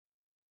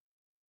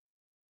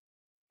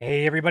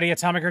Hey everybody,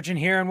 Atomic Urchin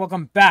here, and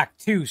welcome back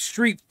to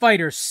Street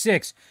Fighter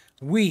 6.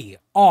 We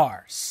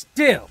are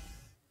still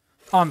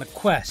on the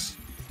quest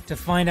to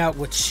find out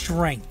what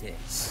strength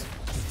is.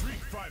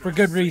 For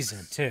good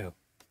reason, too.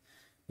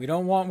 We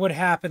don't want what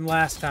happened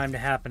last time to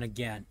happen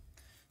again.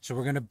 So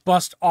we're going to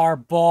bust our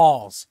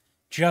balls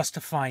just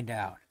to find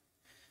out.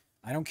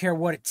 I don't care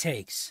what it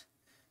takes.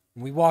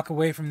 When we walk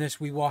away from this,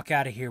 we walk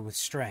out of here with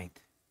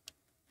strength.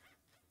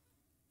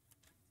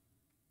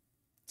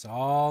 It's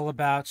all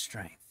about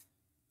strength.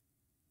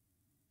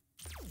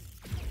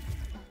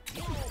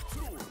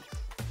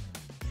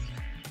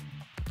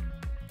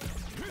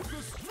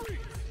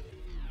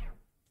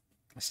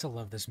 I still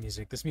love this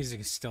music. This music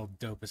is still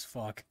dope as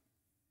fuck.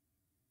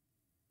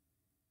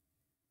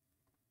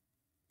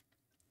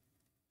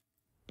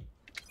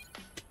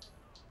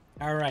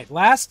 Alright,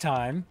 last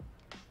time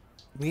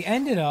we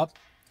ended up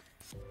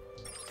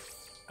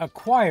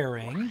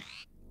acquiring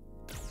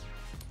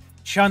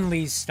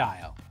Chun-Li's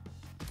style.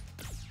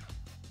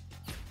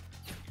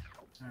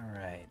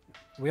 Alright.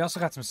 We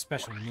also got some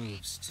special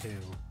moves, too.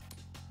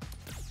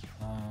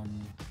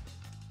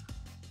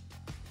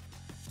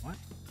 What?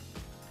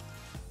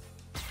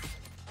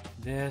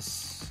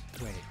 This...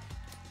 Wait.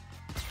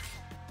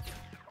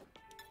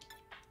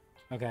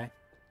 Okay.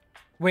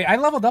 Wait, I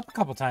leveled up a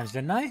couple times,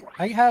 didn't I?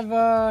 I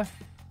have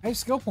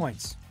skill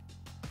points.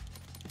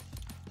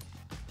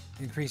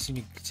 Increase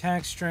unique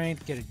attack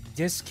strength, get a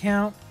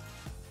discount.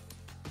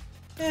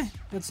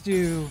 Let's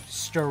do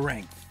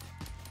strength.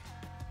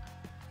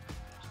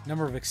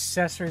 Number of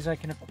accessories I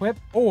can equip,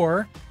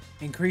 or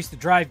increase the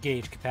drive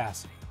gauge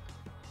capacity.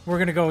 We're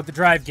going to go with the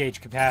drive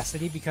gauge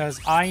capacity because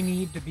I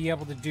need to be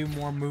able to do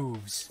more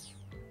moves.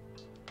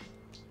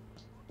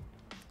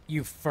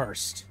 You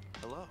first.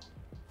 Hello.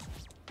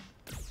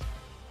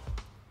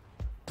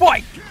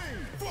 Fight!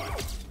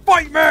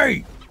 Fight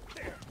me!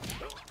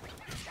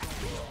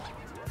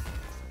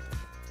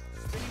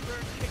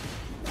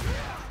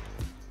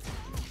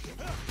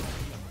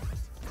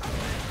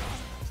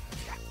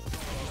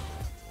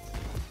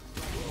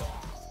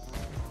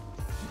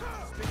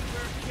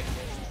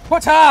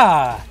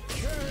 Wata!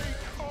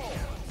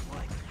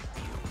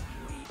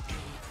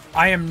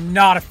 I am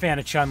not a fan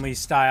of Chun-Li's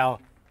style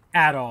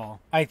at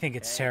all. I think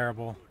it's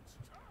terrible.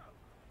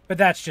 But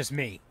that's just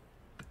me.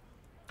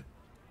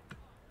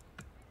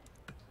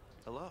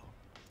 Hello.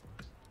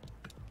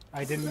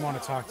 I didn't want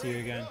to talk to you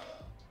again.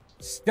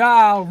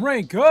 Style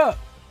rank up!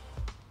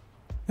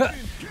 Huh.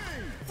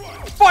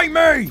 Fight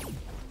me!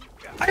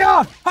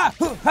 Hiya! Ha!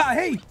 Ha!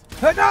 Hey!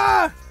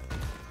 Ha!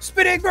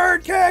 Spinning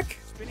bird kick!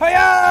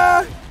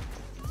 Hiya!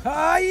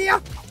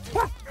 Hiya!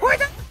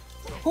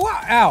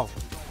 Ow!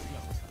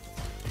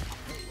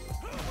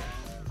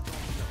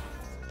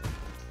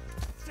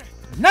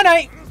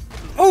 Night-night!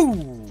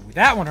 Ooh,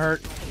 that one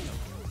hurt.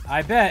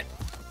 I bet.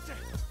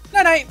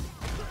 Night-night!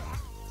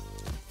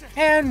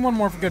 And one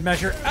more for good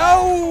measure.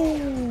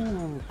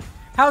 Oh!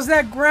 How's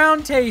that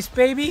ground taste,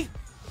 baby?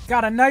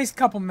 Got a nice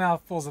couple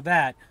mouthfuls of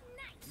that.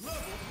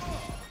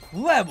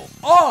 Level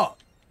up!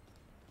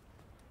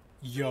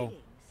 Yo.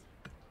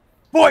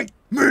 Fight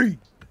me!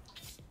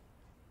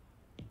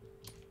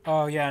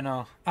 Oh, yeah,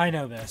 no. I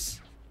know this.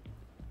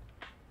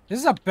 This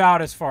is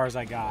about as far as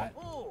I got.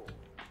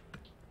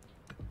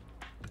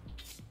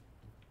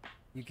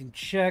 You can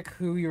check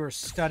who you're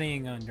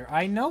studying under.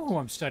 I know who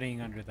I'm studying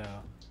under,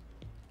 though.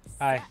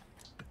 Hi.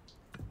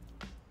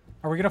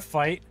 Are we gonna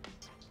fight?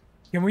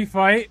 Can we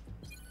fight?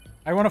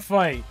 I want to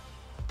fight.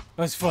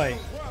 Let's fight.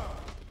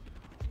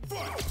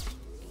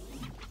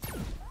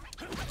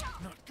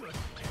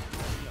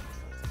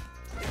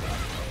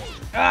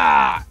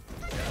 Ah!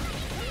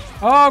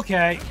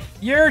 Okay,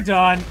 you're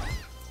done.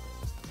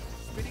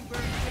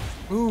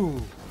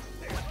 Ooh.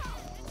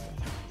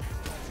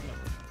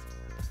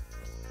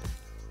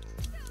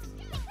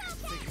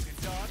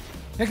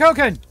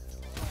 Hikoken!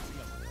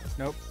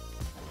 Nope.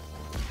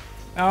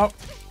 Oh.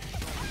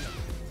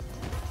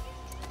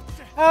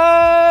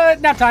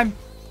 Nap time.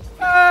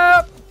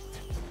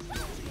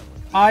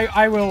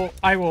 I will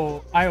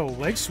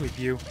leg sweep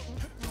you.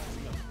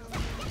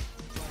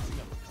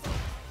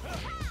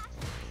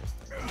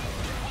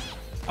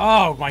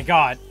 Oh my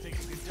god.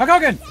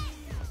 Hikoken!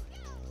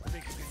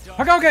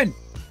 Hikoken!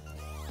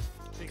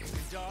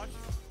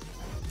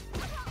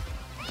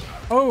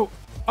 Oh.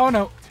 Oh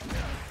no.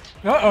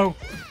 Uh-oh.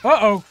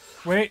 Uh-oh.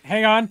 Wait,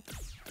 hang on.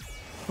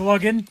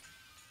 Gluggen.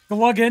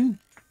 Gluggen.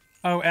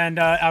 Oh, and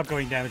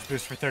outgoing damage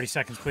boost for 30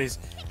 seconds, please.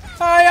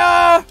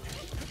 Hiya!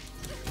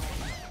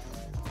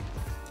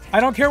 I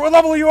don't care what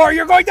level you are,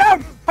 you're going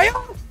down! Hiya!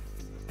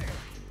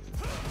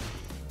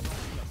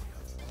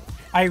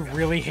 I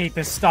really hate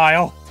this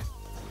style.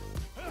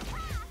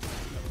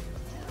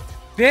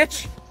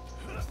 Bitch!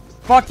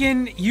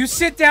 Fucking, you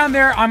sit down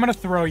there, I'm gonna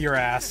throw your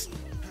ass.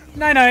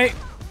 Night-night.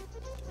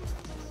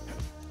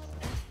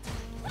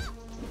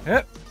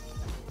 Yep.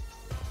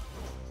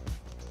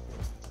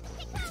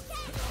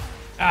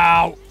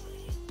 Ow!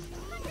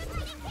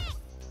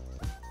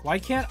 Why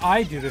can't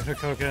I do the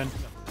Hikoken?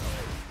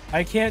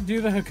 I can't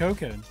do the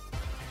Hikoken.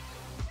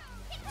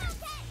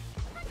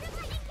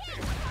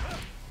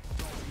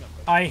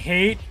 I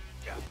hate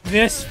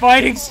this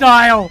fighting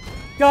style.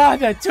 God,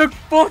 that took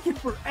fucking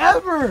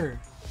forever.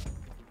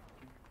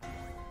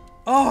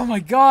 Oh my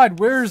god,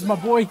 where's my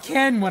boy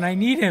Ken when I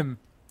need him?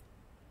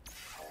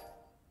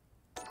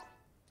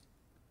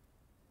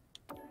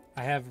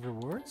 I have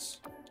rewards?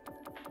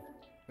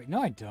 Wait,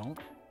 no I don't.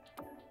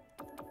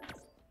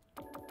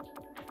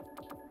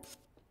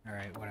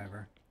 Alright,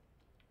 whatever.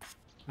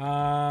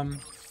 I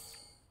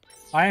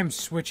am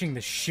switching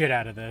the shit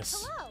out of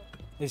this. Hello.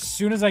 As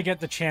soon as I get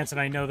the chance and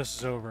I know this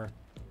is over.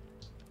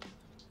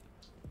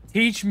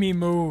 Teach me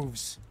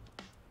moves.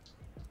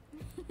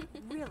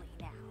 Really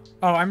now?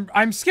 Oh,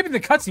 I'm skipping the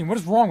cutscene. What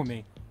is wrong with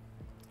me?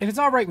 If it's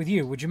alright with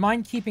you, would you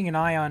mind keeping an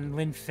eye on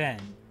Lin Fen?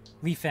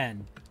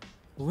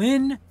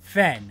 Lin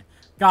Fen.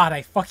 God,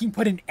 I fucking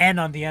put an N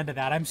on the end of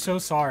that. I'm so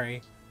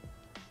sorry.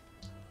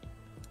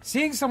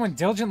 Seeing someone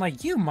diligent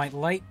like you might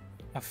light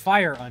a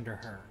fire under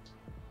her.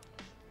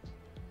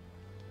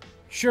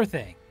 Sure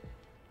thing.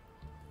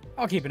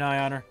 I'll keep an eye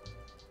on her.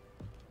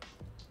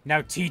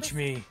 Now teach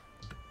me.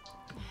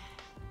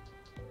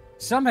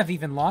 Some have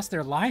even lost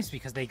their lives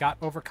because they got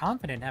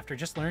overconfident after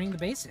just learning the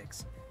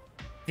basics.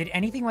 Did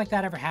anything like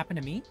that ever happen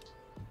to me?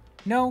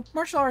 No,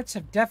 martial arts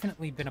have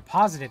definitely been a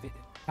positive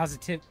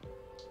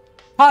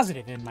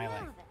in my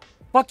life.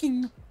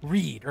 Fucking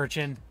read,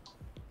 urchin.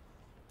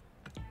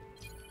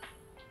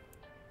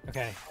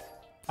 Okay.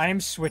 I am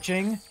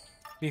switching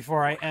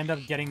before I end up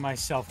getting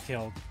myself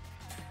killed.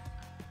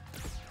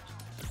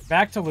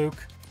 Back to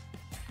Luke.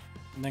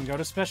 And then go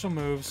to special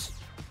moves.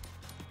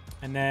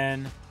 And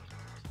then...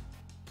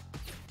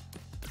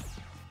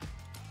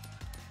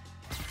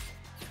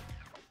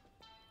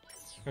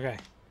 Okay.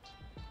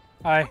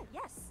 Hi. Oh,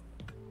 yes.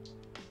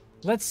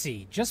 Let's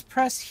see. Just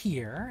press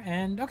here,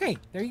 and... Okay,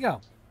 there you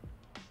go.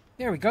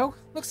 There we go.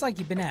 Looks like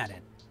you've been at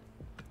it.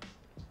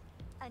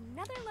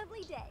 Another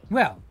lovely day.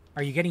 Well,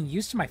 are you getting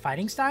used to my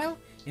fighting style?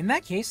 In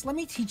that case, let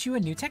me teach you a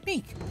new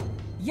technique.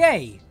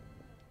 Yay!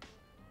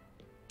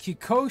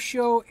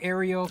 Kikosho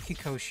aerial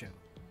Kikosho.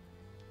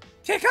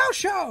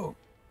 Kikosho!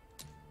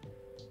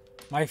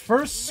 My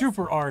first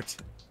super art.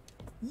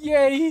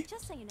 Yay!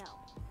 Just so you know.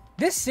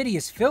 This city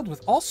is filled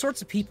with all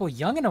sorts of people,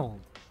 young and old.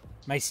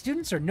 My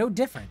students are no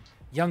different.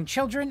 Young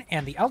children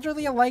and the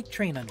elderly alike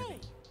train under me.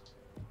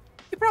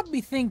 You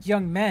probably think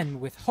young men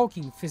with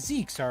hulking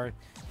physiques are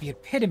the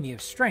epitome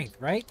of strength,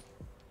 right?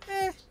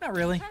 Not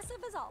really. Impressive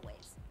as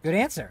always. Good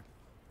answer.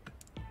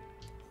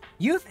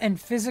 Youth and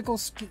physical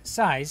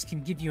size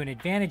can give you an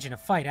advantage in a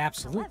fight,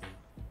 absolutely.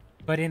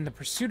 But in the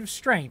pursuit of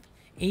strength,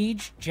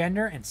 age,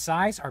 gender, and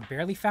size are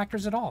barely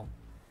factors at all.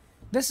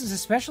 This is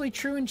especially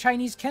true in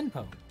Chinese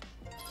Kenpo.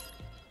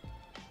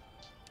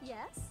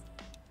 Yes.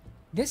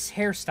 This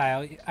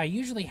hairstyle, I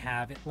usually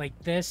have it like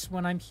this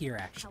when I'm here,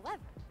 actually.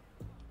 However,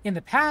 In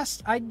the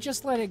past, I'd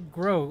just let it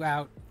grow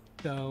out,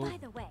 though. by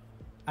the way,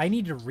 I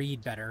need to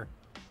read better.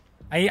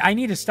 I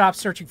need to stop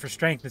searching for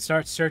strength and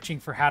start searching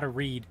for how to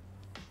read.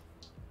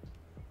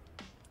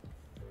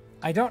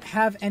 I don't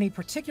have any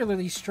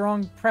particularly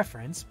strong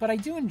preference, but I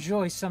do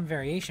enjoy some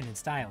variation in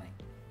styling.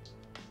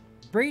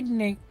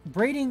 Braiding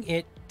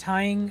it,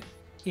 tying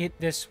it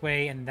this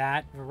way and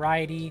that,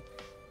 variety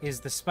is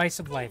the spice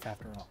of life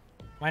after all.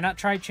 Why not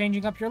try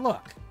changing up your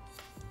look?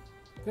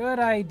 Good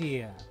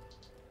idea.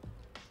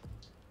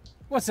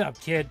 What's up,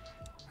 kid?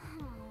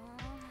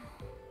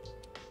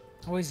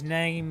 Always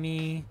nagging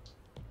me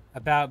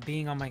about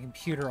being on my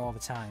computer all the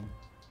time.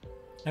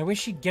 I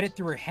wish she'd get it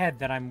through her head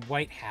that I'm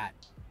white hat.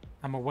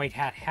 I'm a white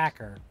hat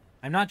hacker.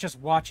 I'm not just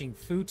watching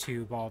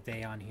FooTube all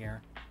day on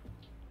here.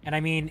 And I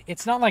mean,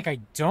 it's not like I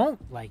don't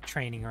like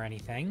training or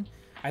anything.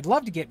 I'd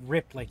love to get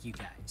ripped like you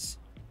guys.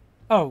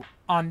 Oh,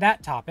 on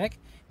that topic,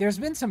 there's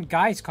been some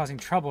guys causing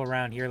trouble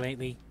around here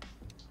lately.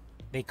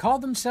 They call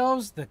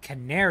themselves the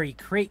Canary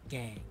Crate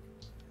Gang.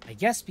 I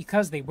guess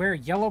because they wear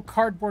yellow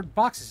cardboard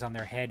boxes on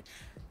their head.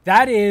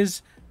 That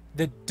is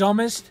the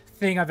dumbest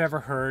thing I've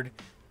ever heard.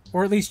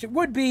 Or at least it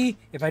would be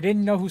if I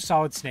didn't know who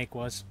Solid Snake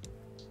was.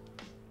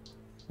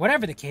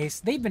 Whatever the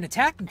case, they've been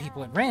attacking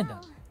people at random.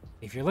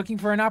 If you're looking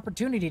for an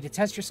opportunity to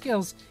test your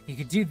skills, you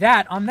could do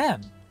that on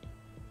them.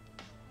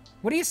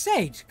 What do you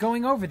say to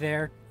going over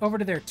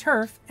to their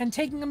turf and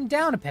taking them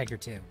down a peg or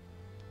two?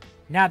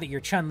 Now that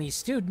you're Chun-Li's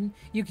student,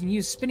 you can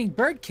use spinning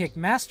bird kick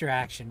master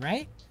action,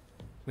 right?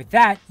 With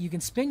that, you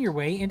can spin your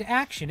way into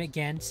action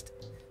against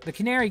the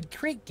Canary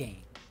Crate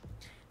Gang.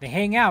 They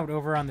hang out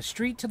over on the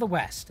street to the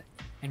west,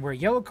 and wear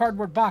yellow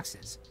cardboard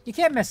boxes. You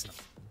can't miss them.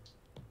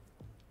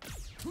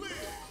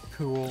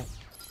 Cool.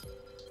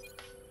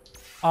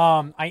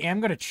 I am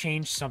going to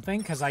change something,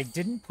 because I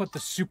didn't put the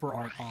super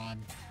art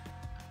on.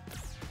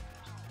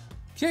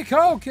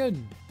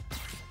 Kikoken!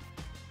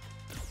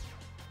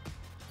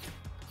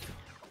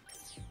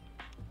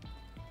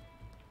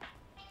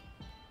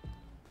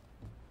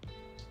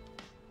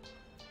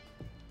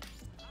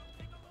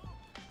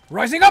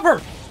 Rising upper!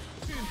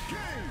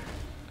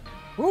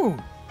 Ooh,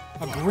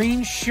 a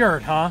green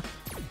shirt, huh?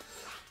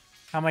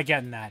 How am I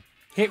getting that?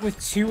 Hit with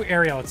 2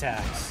 aerial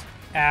attacks.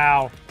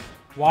 Ow.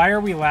 Why are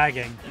we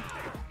lagging?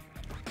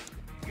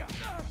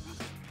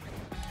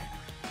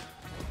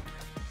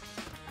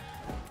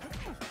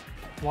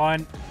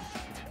 1,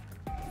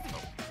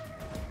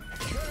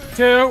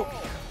 2.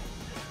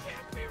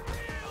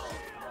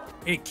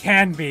 It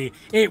can be.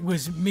 It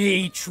was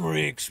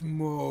Matrix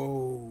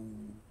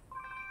mode.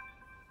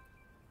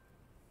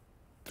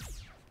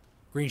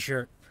 Green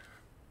shirt.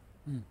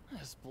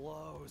 This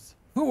blows.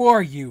 Who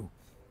are you?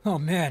 Oh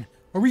man,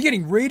 are we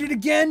getting raided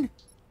again?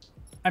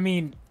 I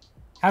mean,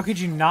 how could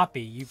you not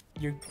be?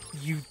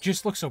 You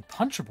just look so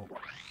punchable.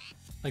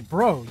 Like,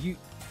 bro,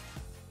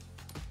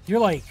 you're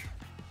like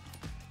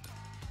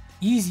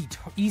easy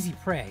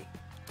prey.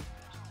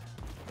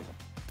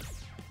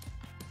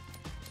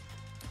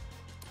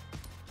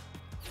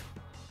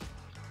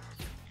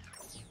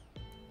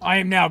 I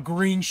am now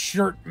Green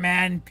Shirt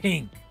Man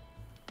Pink.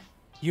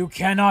 You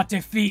cannot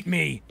defeat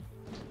me.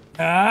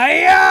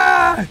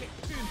 Hiya!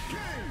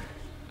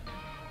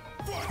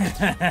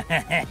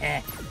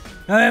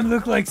 I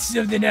look like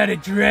something out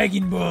of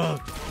Dragon Ball.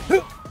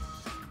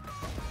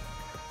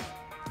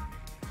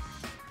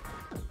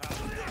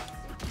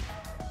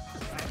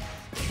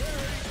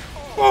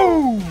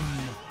 Boom!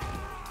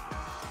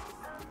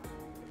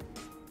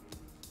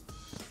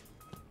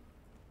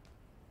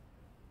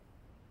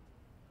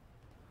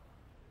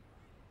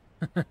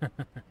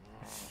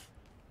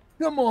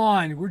 Come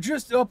on, we're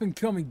just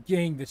up-and-coming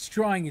gang that's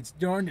trying its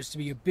darndest to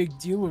be a big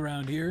deal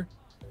around here.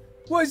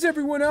 Why is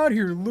everyone out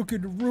here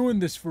looking to ruin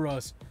this for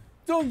us?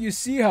 Don't you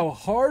see how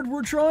hard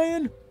we're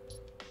trying?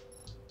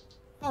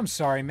 I'm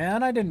sorry,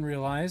 man. I didn't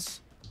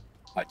realize.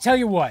 Tell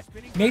you what,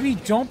 maybe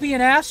don't be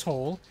an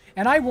asshole,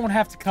 and I won't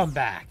have to come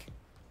back.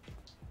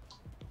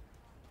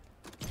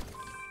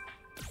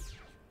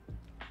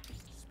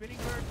 Spinning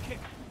bird kick.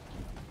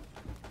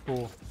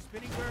 Cool.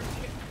 Spinning bird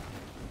kick.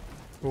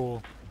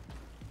 Cool.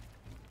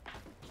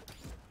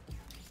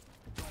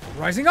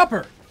 Rising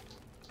upper.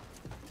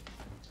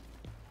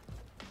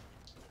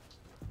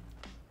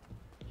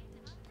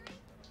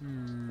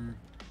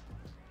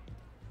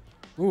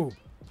 Ooh,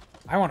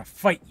 I want to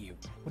fight you.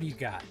 What do you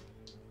got?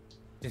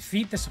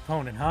 Defeat this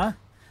opponent, huh?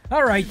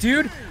 All right,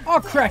 dude.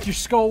 I'll crack your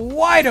skull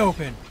wide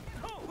open.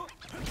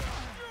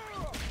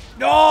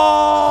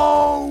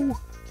 No!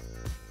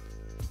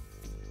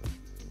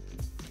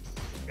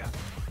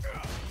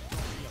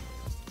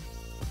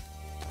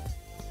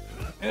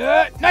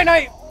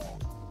 Night-night!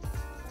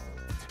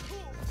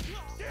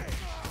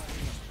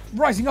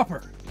 Rising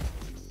upper.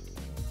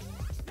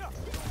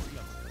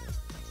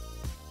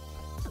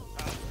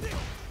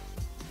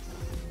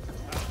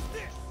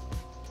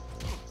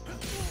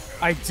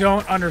 I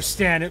don't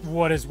understand it.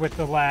 What is with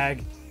the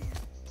lag?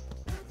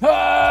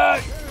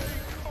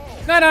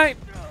 Night-night!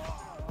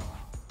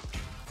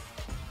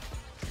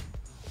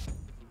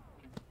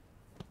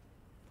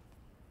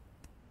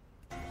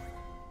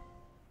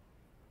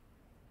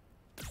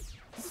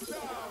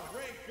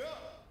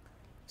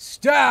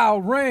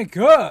 Style rank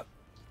up!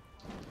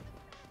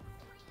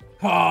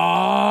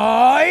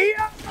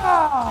 Hi-ya!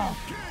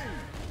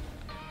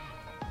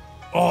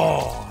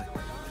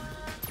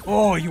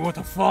 Oh, you want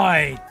to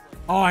fight?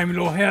 I'm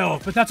low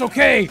health, but that's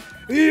okay!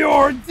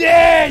 You're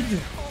dead!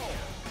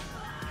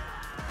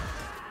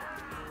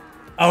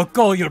 I'll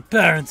call your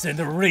parents and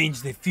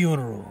arrange the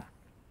funeral.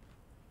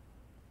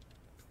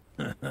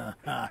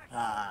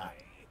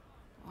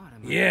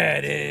 Yeah,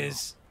 it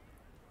is.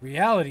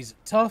 Reality's a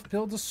tough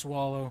pill to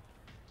swallow.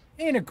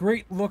 Ain't a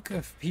great look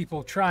of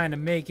people trying to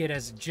make it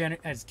as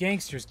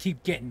gangsters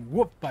keep getting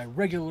whooped by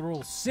regular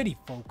old city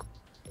folk.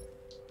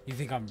 You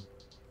think I'm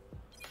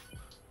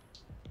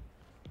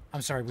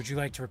sorry, would you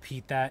like to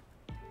repeat that?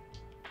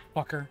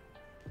 Fucker.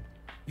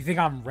 You think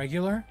I'm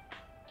regular?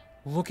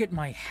 Look at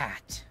my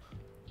hat.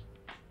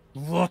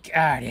 Look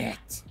at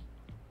it.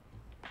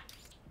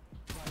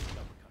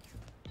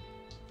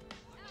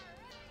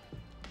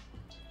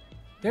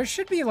 There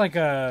should be like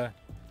a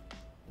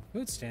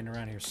food stand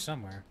around here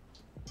somewhere.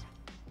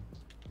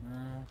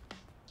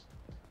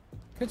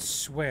 Could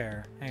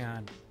swear. Hang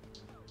on.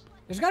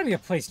 There's got to be a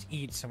place to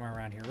eat somewhere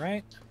around here,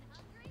 right?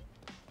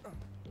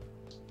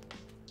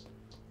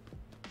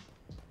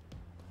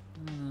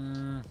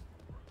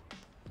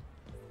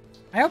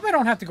 I hope I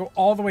don't have to go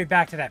all the way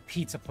back to that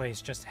pizza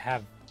place just to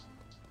have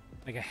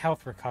like a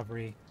health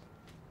recovery.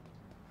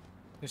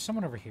 There's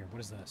someone over here. What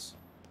is this?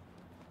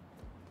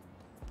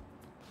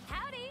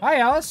 Howdy. Hi,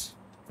 Alice.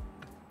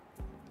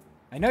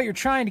 I know you're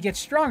trying to get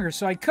stronger,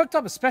 so I cooked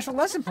up a special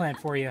lesson plan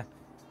for you.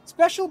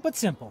 Special but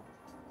simple.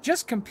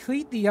 Just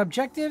complete the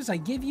objectives I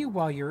give you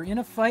while you're in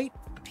a fight.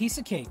 Piece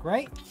of cake,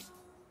 right?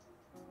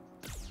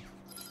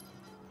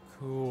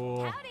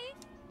 Cool. Howdy.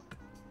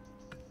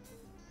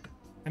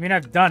 I mean,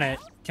 I've done it.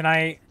 Can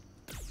I...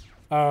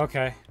 Oh,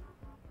 okay.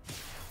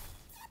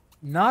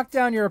 Knock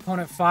down your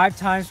opponent 5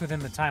 times within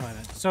the time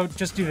limit. So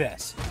just do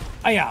this.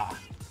 Aya.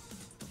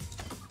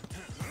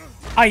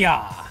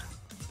 Aya.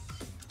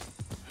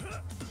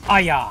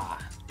 Aya.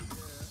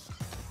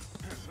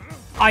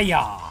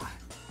 Aya.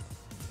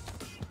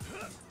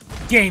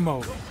 Game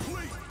over.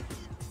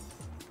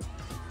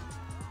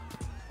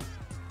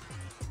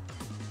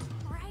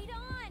 Right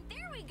on.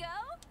 There we go.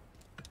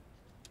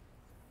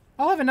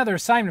 I'll have another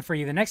assignment for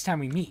you the next time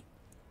we meet.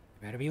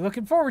 Better be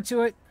looking forward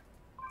to it.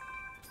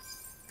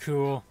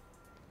 Cool.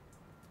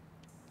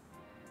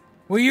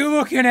 What are you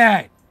looking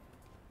at?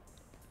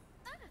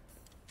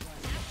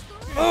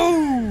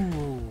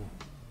 Oh!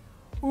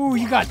 Ooh,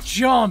 you got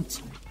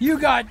jumped! You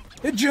got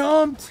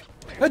jumped!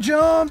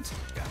 Jumped!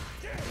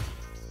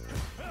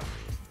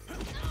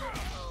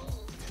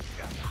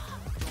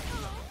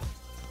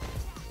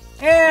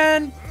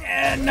 And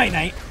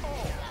night-night.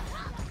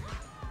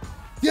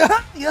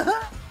 Yeah,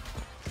 yeah.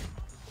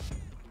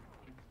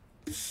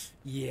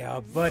 Yeah,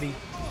 buddy.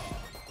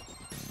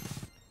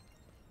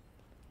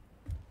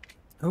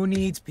 Who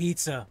needs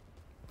pizza?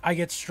 I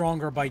get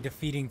stronger by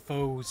defeating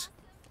foes.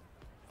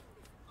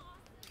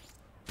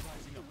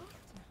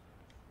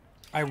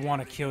 I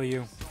want to kill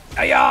you.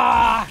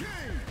 Ayah!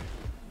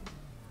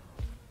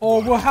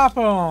 Oh, what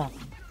happened?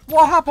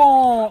 What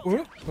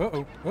happened?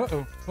 Uh-oh,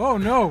 uh-oh. Oh,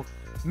 no.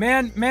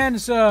 Man's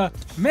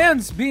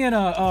being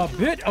a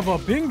bit of a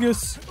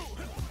bingus.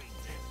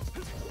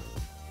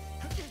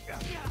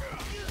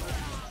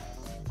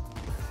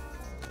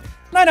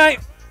 Night-night.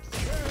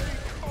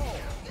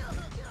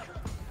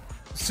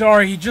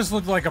 Sorry, he just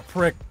looked like a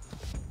prick.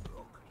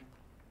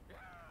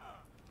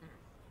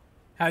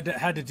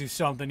 Had to do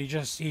something. He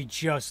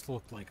just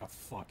looked like a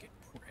fucking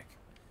prick.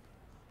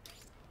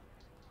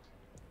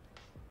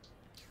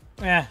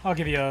 Eh, I'll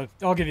give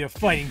you a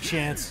fighting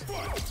chance.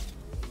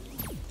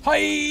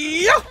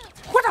 Hiya!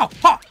 Wata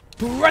ha!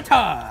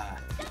 Rata!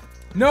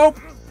 Nope.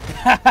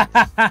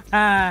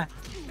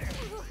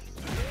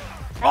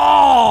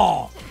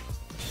 Oh!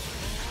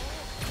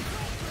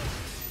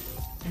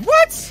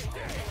 What?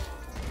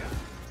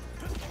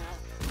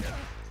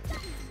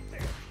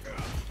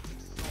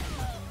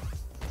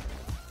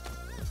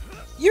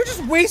 You're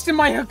just wasting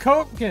my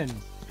Hakoken.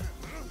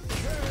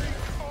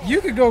 You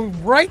could go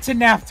right to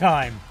nap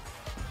time.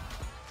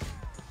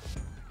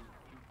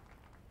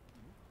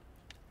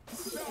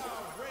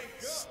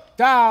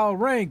 Style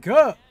rank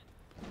up.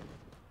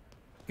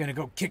 Gonna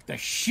go kick the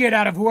shit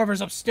out of whoever's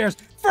upstairs.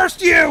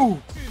 First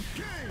you!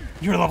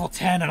 You're level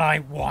 10 and I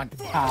want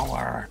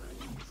power.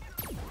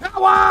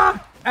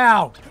 Power!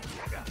 Ow!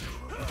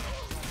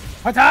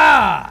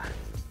 Hata!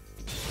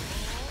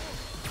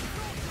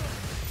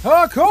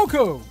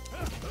 Coco!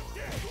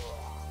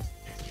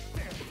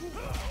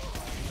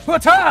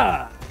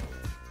 Hata!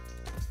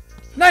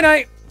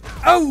 Night-night!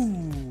 Oh!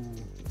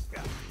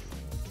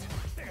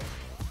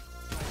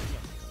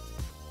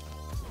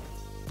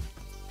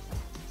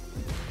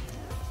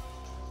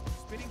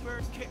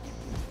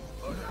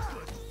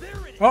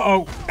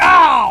 Uh-oh.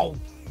 Ow!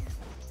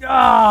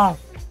 Ah!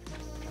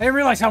 I didn't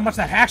realize how much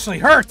that actually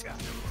hurt.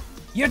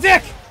 You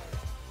dick!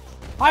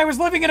 I was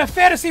living in a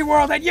fantasy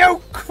world and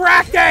you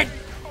cracked it!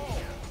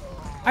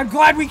 I'm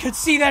glad we could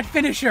see that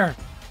finisher.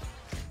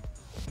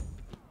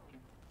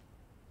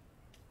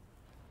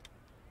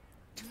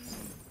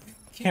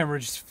 Camera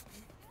just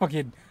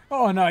fucking...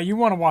 Oh no, you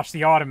want to watch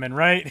the Ottoman,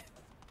 right?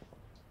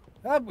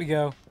 Up we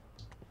go.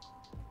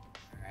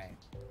 Alright.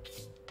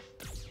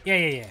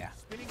 Yeah.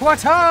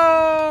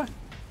 Wata!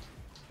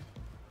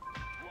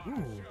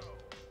 Ooh.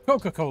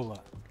 Coca-Cola.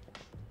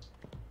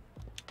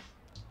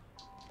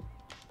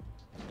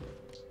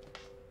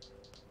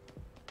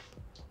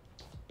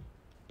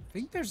 I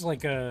think there's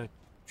like a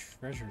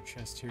treasure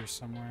chest here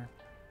somewhere.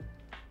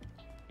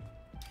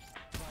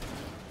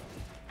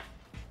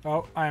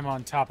 Oh, I'm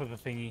on top of the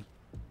thingy.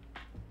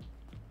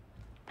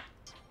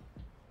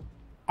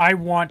 I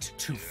want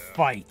to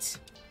fight.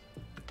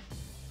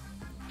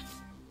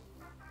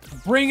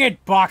 Bring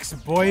it, box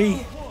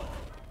boy.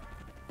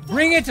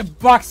 Bring it,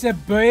 boxer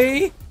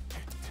boy.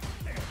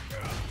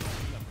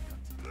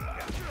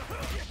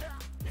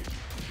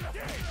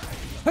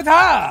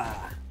 Hata!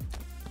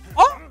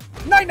 Oh,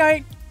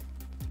 night-night.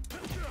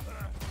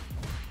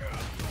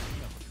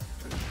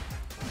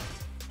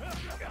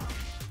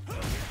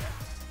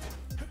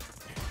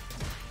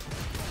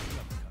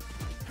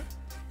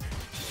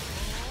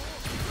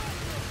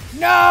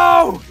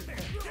 No!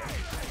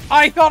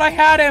 I thought I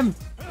had him!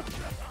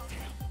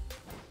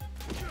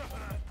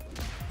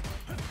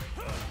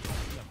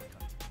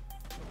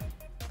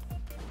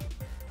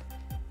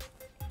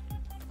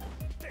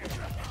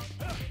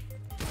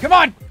 Come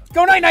on!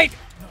 Go night-night!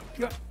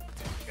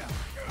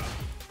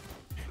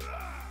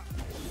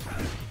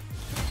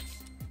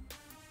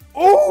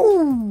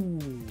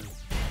 Ooh!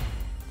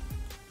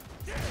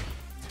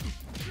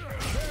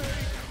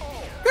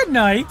 Good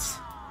night!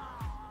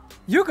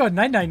 You go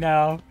night-night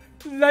now.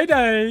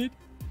 Night-night.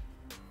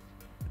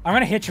 I'm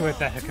gonna hit you with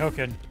that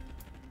Hakoken.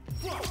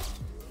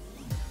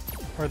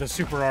 Or the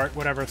super art,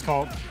 whatever it's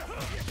called.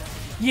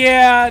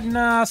 Yeah,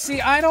 nah,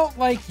 see, I don't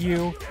like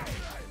you.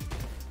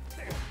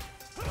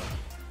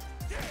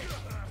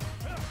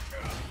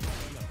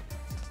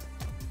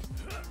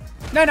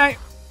 Night-night.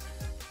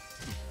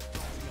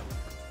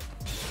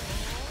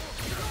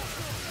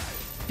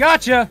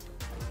 Gotcha!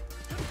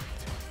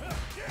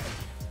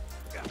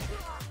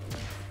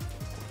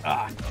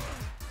 Ah.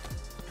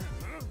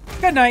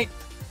 Good night.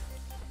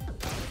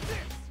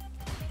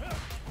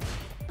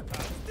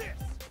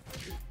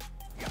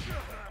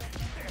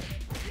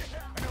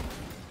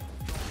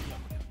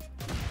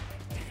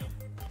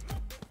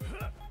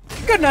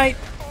 Good night.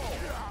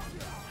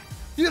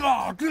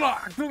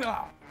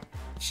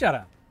 Shut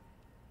up.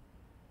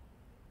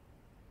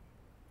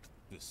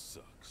 This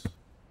sucks.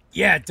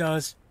 Yeah, it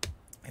does.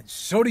 And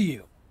so do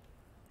you.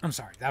 I'm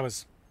sorry. That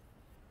was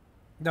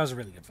a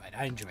really good fight.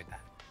 I enjoyed that.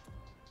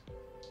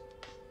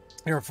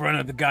 You're a friend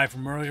of the guy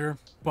from earlier,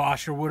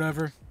 Bosch or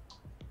whatever.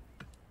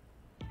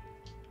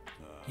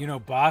 You know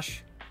Bosch?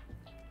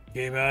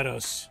 Came at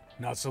us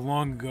not so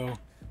long ago,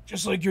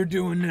 just like you're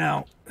doing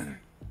now.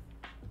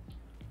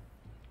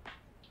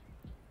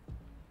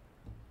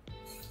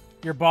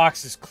 Your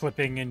box is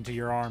clipping into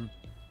your arm.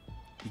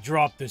 You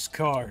dropped this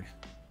card.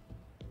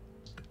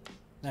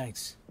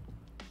 Thanks.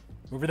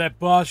 Whoever that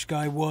Bosch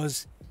guy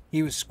was,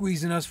 he was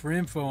squeezing us for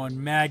info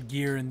on Mad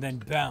Gear and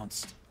then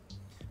bounced.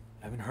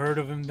 Haven't heard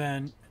of him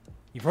then.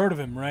 You've heard of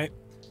him, right?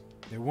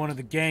 They're one of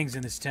the gangs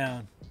in this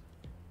town.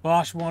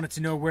 Bosch wanted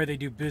to know where they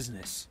do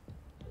business.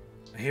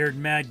 I heard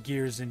Mad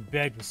Gear's in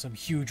bed with some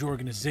huge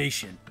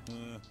organization.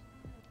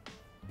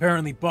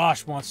 Apparently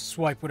Bosch wants to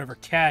swipe whatever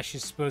cash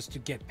is supposed to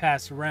get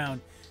passed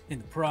around in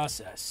the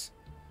process.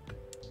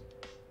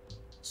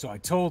 So I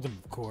told him,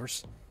 of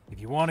course, if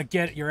you want to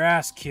get your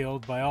ass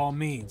killed, by all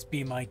means,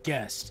 be my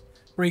guest.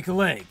 Break a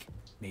leg,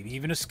 maybe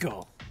even a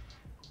skull.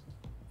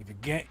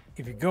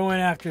 If you're going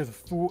after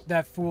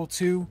that fool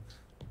too,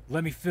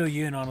 let me fill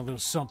you in on a little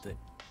something.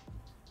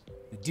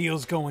 The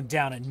deal's going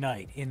down at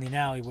night in an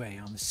alleyway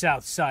on the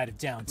south side of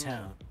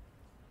downtown.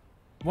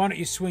 Why don't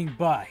you swing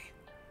by?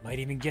 Might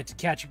even get to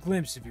catch a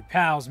glimpse of your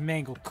pal's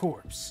mangled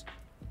corpse.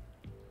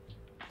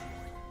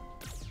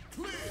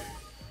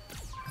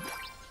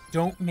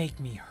 Don't make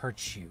me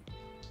hurt you.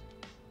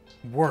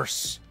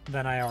 Worse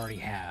than I already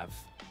have.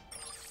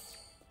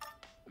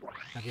 Now,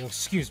 if you'll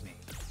excuse me.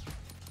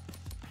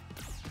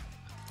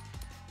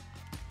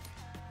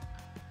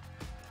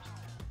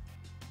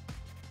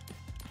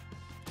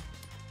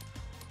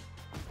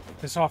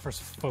 This offers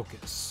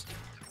focus.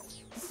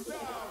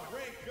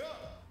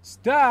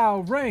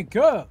 Style rank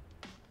up!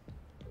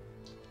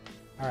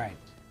 Alright.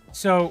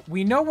 So,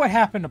 we know what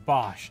happened to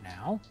Bosch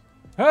now.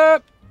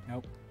 Up!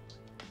 Nope.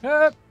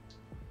 Up!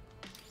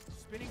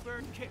 Spinning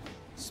bird kick.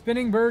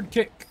 Spinning bird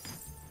kick.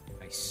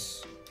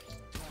 Nice.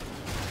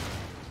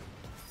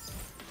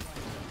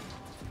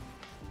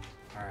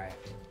 Alright.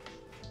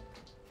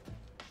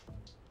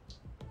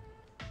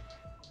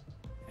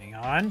 Hang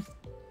on.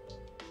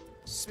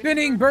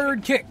 Spinning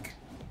bird kick.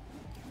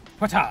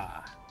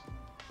 Pata.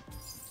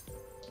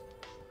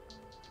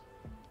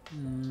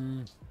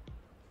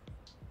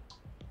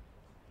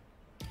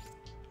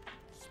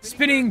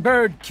 Spinning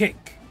bird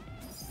kick.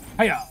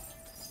 Hiya.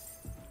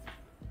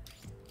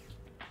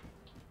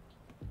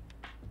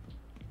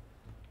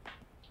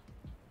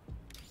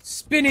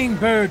 Spinning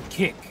bird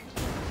kick.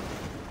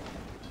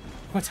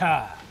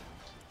 Pata.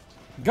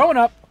 Going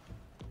up.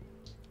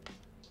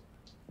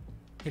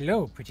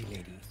 Hello, pretty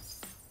lady.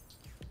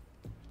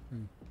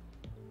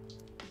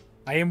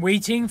 I am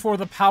waiting for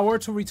the power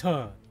to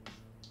return.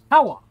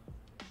 Power!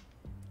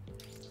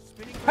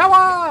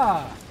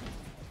 Power!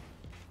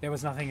 There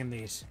was nothing in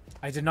these.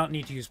 I did not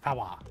need to use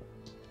power.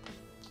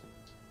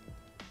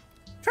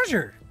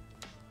 Treasure!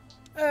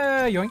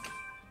 Yoink.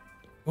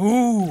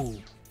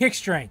 Ooh! Kick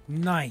strength.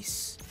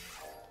 Nice.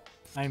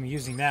 I'm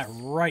using that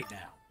right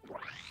now.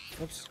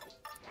 Oops.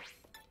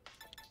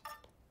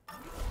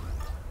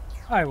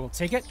 I will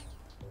take it.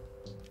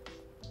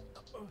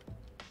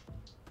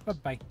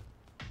 Bye-bye.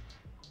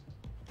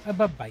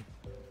 Bye-bye.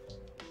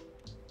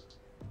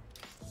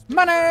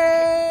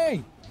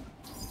 Money!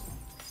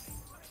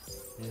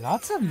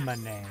 Lots of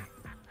money.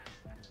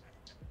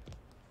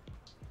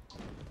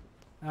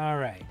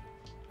 Alright.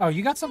 Oh,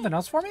 you got something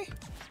else for me?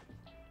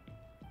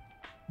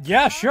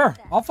 Yeah, sure.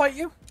 I'll fight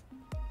you.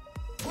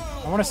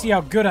 I want to see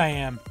how good I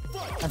am.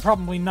 I'm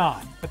probably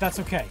not, but that's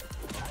okay.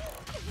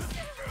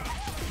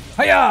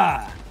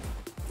 Hiya!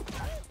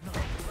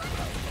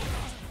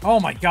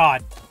 Oh my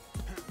god.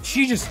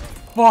 She just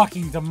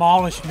fucking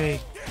demolished me.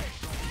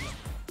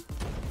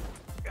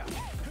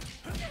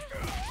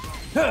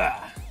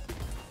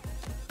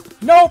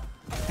 Nope!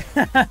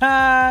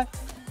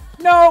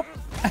 Nope!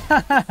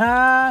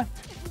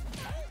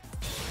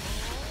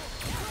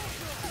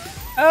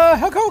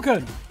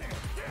 Hakoken!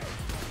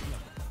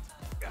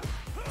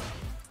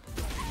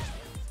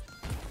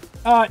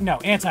 No,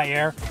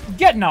 anti-air.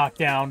 Get knocked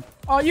down.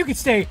 You can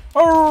stay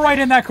right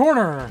in that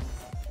corner.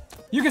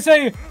 You can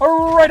stay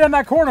right in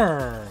that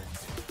corner.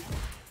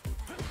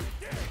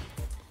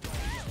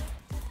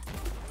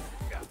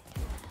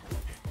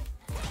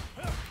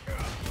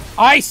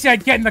 I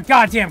said get in the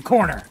goddamn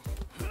corner.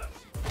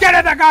 Get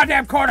in the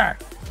goddamn corner.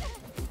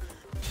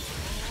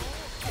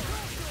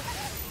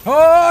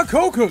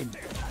 Hakoken!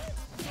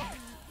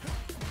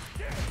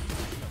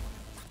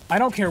 I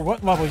don't care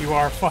what level you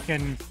are,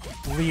 fucking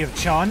Lee of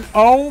Chun.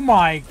 Oh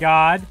my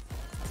god.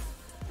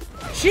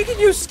 She can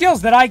use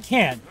skills that I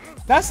can't.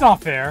 That's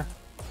not fair.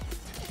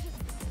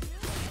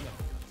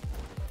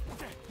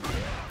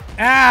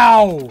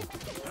 Ow!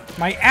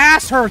 My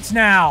ass hurts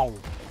now!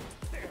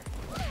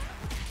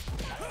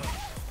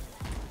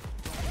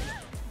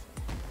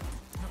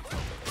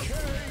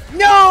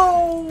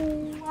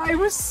 No! I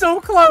was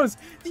so close.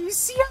 Do you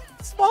see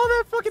how small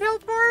that fucking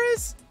health bar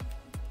is?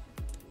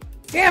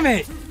 Damn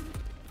it!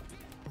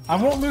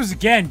 I won't lose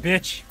again,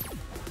 bitch.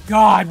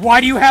 God,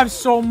 why do you have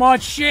so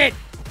much shit?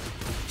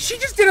 She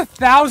just did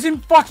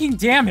 1,000 fucking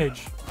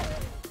damage.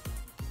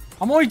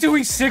 I'm only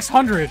doing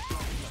 600.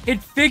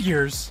 It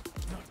figures.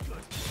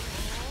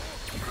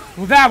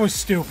 Well, that was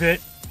stupid.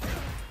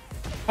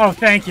 Oh,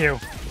 thank you.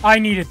 I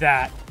needed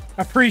that.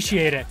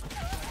 Appreciate it.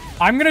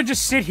 I'm gonna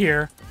just sit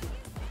here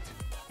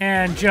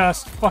and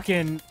just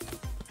fucking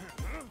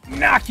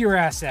knock your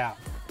ass out.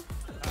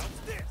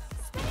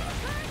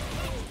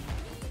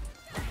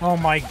 Oh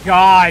my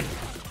god.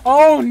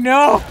 Oh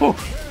no!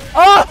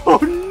 Oh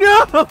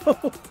no! Now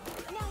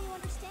you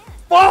understand.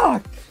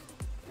 Fuck!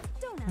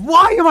 Don't ask.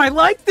 Why am I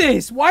like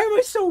this? Why am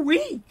I so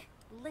weak?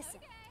 Listen.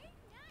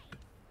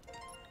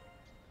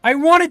 I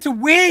wanted to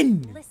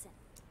win! Listen.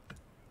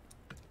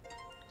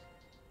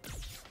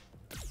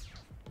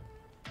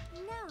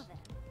 Now then.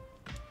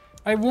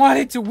 I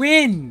wanted to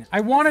win!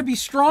 I want to be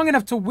strong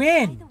enough to By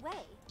win! the way.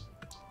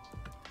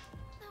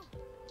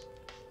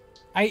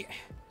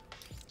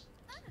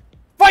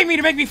 Fight me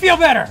to make me feel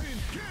better!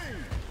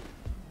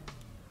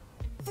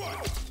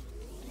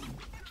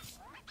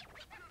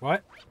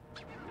 What?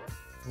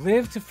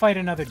 Live to fight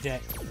another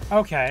day.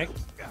 Okay.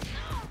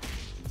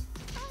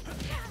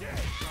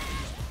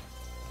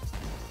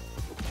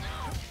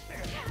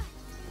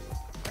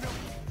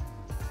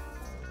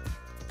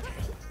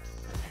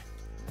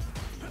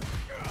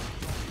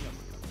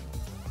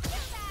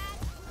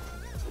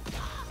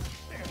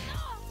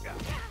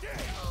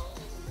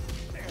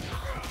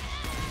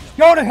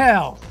 Go to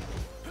hell!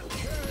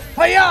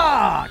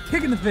 Hiya!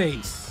 Kick in the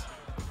face.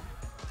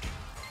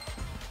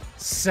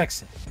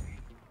 Sexy.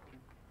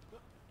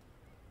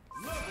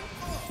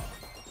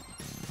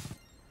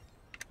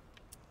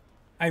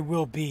 I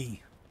will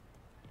be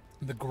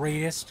the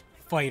greatest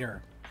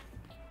fighter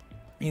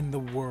in the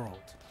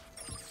world.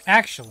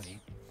 Actually,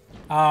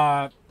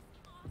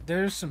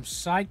 there's some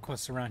side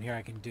quests around here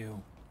I can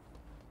do.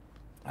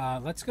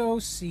 Let's go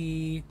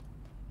see.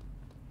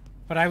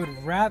 But I would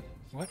rather.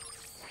 What?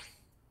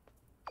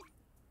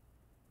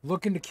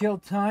 Looking to kill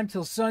time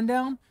till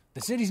sundown?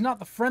 The city's not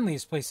the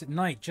friendliest place at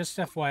night, just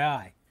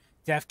FYI.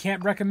 Def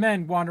can't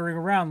recommend wandering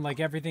around like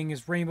everything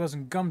is rainbows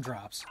and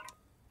gumdrops.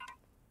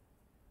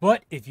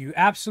 But if you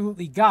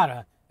absolutely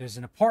gotta, there's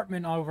an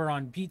apartment over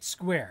on Beach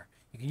Square.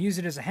 You can use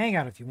it as a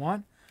hangout if you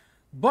want.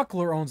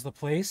 Buckler owns the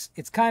place.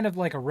 It's kind of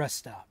like a rest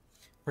stop.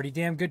 Pretty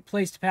damn good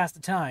place to pass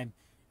the time,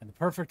 and the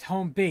perfect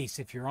home base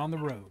if you're on the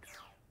road.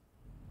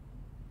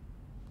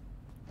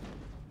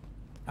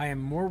 I am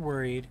more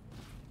worried.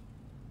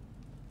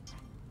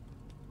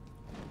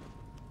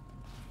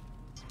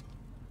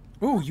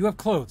 Ooh, you have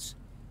clothes.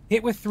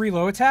 Hit with 3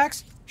 low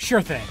attacks?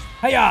 Sure thing.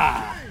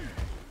 Hiya!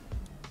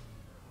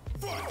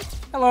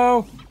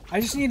 Hello.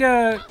 I just need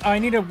to... I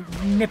need to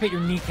nip at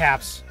your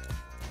kneecaps.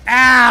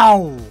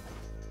 Ow!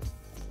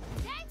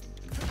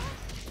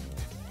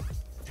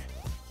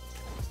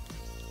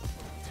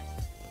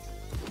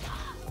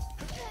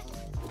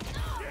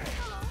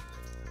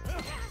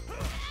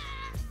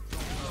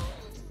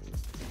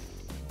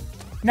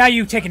 Now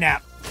you take a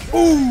nap.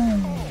 Ooh!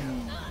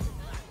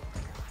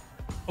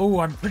 Oh,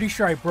 I'm pretty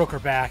sure I broke her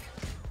back.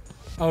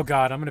 Oh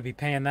god, I'm gonna be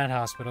paying that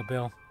hospital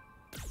bill.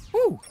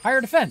 Ooh, higher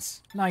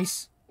defense.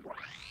 Nice.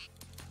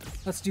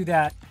 Let's do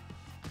that.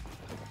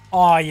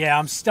 Oh yeah,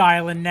 I'm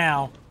styling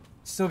now.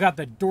 Still got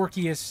the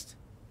dorkiest...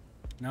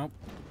 Nope,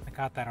 I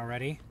got that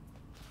already.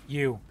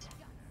 You.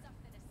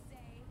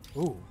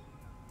 Ooh.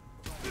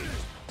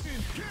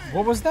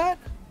 What was that?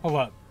 Hold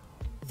up.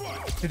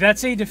 Did that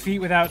say defeat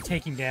without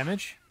taking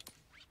damage?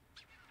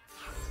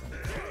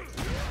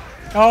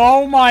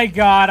 Oh my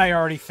god, I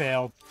already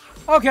failed.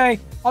 Okay,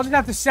 I'll just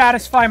have to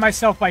satisfy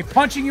myself by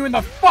punching you in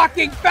the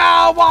fucking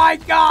bow. Oh my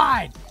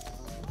god!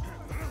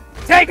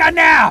 Take a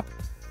nap!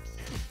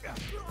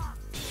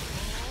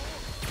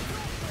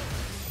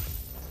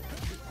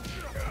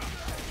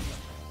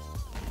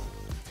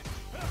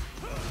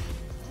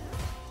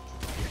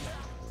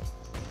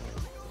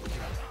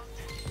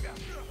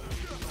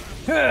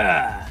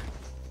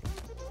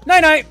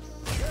 Night-night!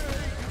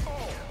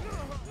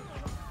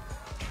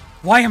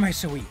 Why am I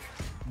so weak?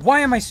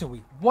 Why am I so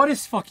weak? What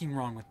is fucking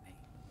wrong with me?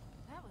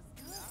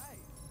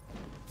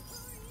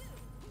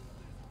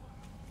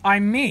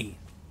 I'm me.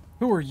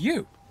 Who are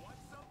you?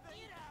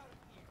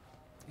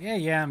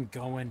 Yeah, I'm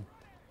going.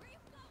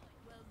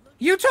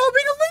 You told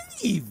me to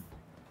leave!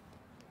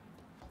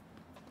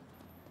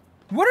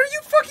 What are you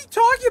fucking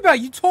talking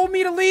about? You told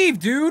me to leave,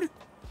 dude!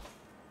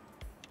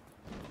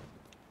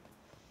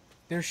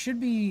 There should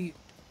be...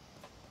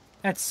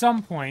 At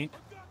some point...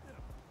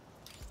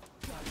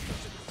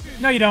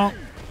 No, you don't.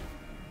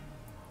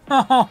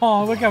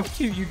 Oh, look how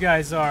cute you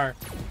guys are.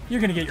 You're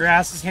gonna get your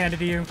asses handed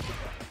to you.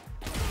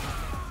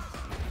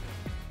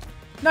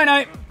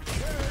 Night-night.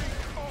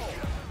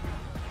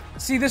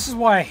 See, this is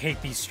why I hate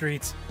these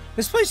streets.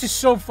 This place is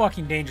so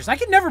fucking dangerous. I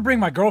could never bring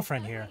my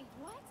girlfriend here.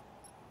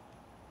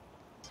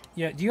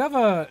 Yeah, do you have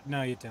a...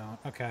 No, you don't.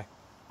 Okay.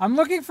 I'm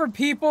looking for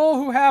people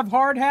who have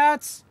hard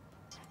hats.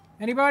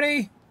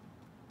 Anybody? Do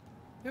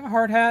you have a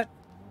hard hat?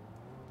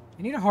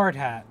 I need a hard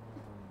hat.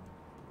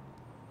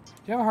 Do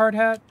you have a hard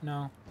hat?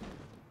 No.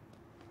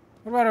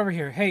 What about over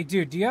here? Hey,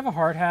 dude, do you have a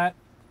hard hat?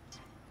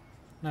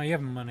 No, you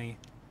have money.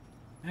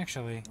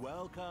 Actually.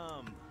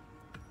 Welcome.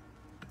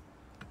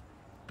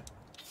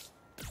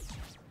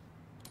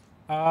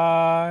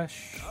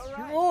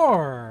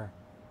 Sure.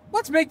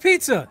 Let's make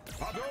pizza.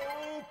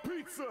 Hot-o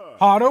pizza.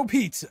 Hot-o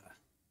pizza.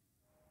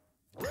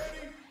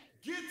 Ready,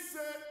 get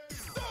set,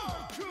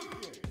 start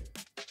cooking.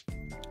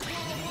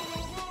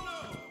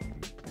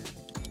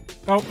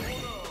 Oh.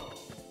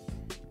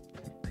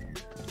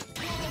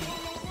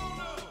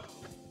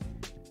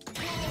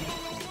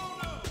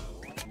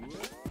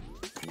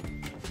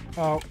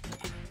 Oh.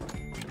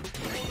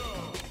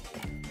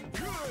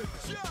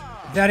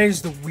 That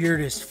is the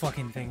weirdest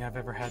fucking thing I've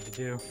ever had to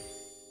do.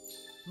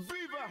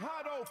 Viva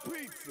Hot-o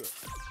pizza.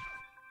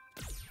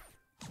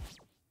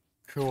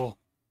 Cool.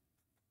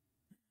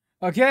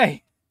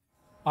 Okay.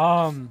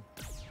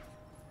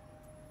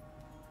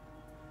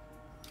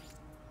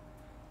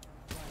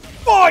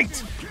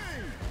 Fight!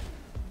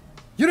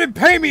 You didn't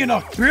pay me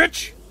enough,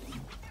 bitch!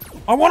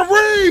 I want a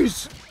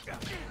raise!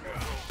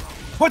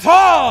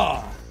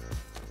 Pata!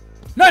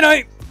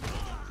 Night-night!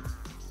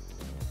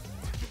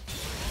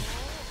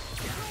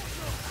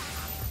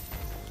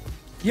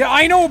 Yeah,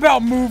 I know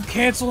about move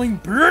canceling,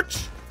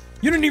 bitch!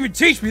 You didn't even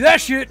teach me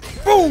that shit!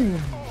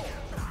 Boom!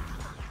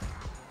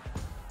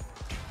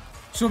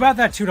 So about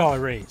that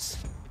 $2 raise.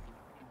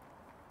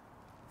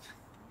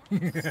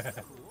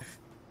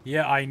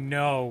 Yeah, I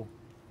know.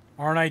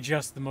 Aren't I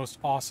just the most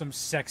awesome,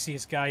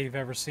 sexiest guy you've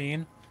ever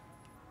seen?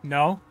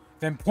 No?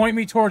 Then point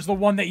me towards the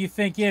one that you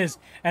think is,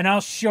 and I'll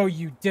show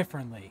you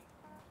differently.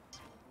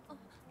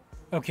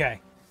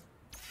 Okay.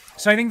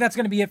 So I think that's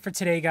going to be it for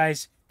today,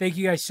 guys. Thank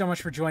you guys so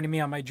much for joining me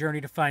on my journey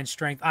to find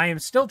strength. I am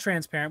still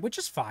transparent, which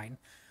is fine.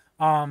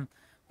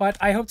 But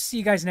I hope to see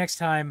you guys next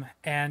time,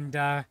 and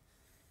I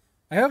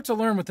hope to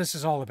learn what this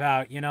is all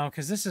about, you know,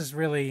 because this is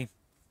really,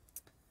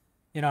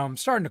 you know, I'm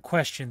starting to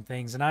question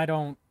things, and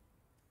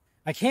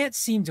I can't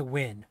seem to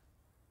win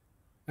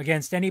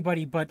against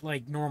anybody but,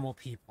 like, normal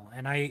people,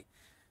 and I'd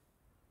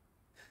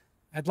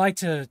like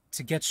to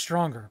get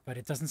stronger, but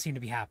it doesn't seem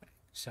to be happening.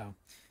 So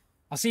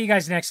I'll see you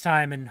guys next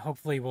time, and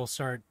hopefully we'll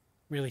start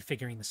really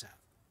figuring this out.